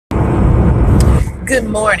Good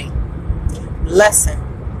morning. Lesson.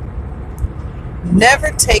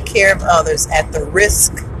 Never take care of others at the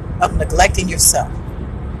risk of neglecting yourself.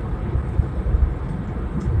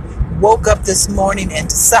 Woke up this morning and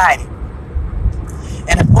decided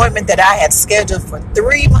an appointment that I had scheduled for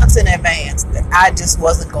 3 months in advance that I just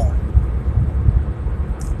wasn't going.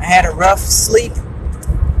 I had a rough sleep.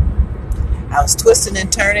 I was twisting and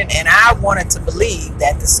turning, and I wanted to believe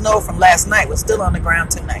that the snow from last night was still on the ground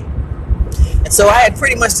tonight. And so I had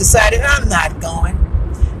pretty much decided I'm not going,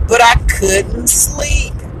 but I couldn't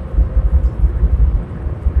sleep.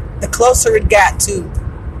 The closer it got to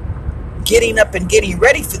getting up and getting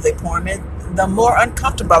ready for the appointment, the more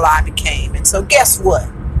uncomfortable I became. And so guess what?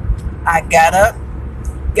 I got up,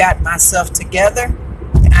 got myself together,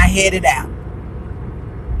 and I headed out.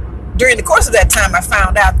 During the course of that time, I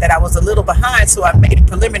found out that I was a little behind, so I made a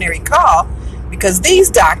preliminary call because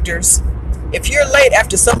these doctors, if you're late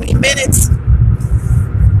after so many minutes,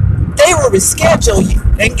 they will reschedule you.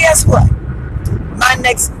 And guess what? My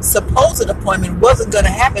next supposed appointment wasn't going to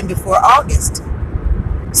happen before August.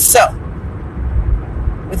 So,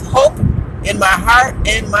 with hope in my heart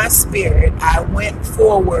and my spirit, I went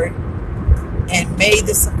forward and made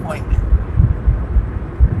this appointment.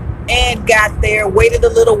 And got there, waited a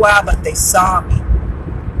little while, but they saw me.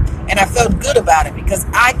 And I felt good about it because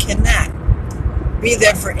I cannot be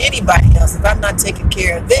there for anybody else if I'm not taking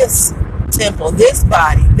care of this temple, this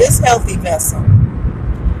body, this healthy vessel.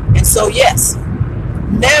 And so, yes,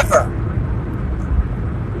 never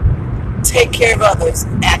take care of others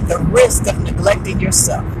at the risk of neglecting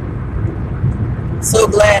yourself. So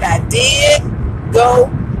glad I did go,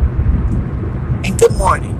 and good morning.